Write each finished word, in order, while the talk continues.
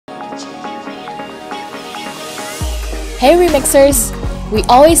Hey Remixers! We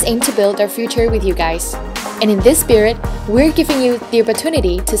always aim to build our future with you guys. And in this spirit, we're giving you the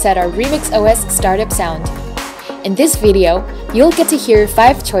opportunity to set our Remix OS startup sound. In this video, you'll get to hear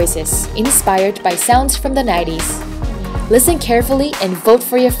 5 choices inspired by sounds from the 90s. Listen carefully and vote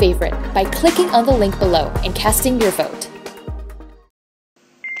for your favorite by clicking on the link below and casting your vote.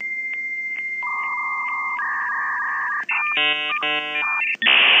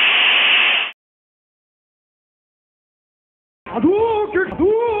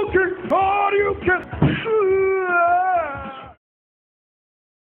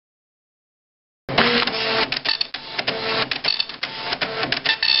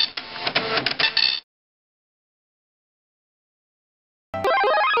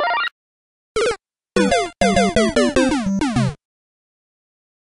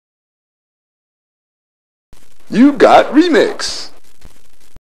 You got Remix!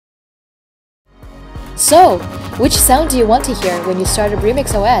 So, which sound do you want to hear when you start up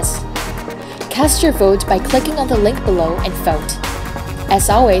Remix OS? Cast your vote by clicking on the link below and vote. As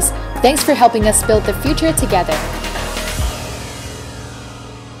always, thanks for helping us build the future together.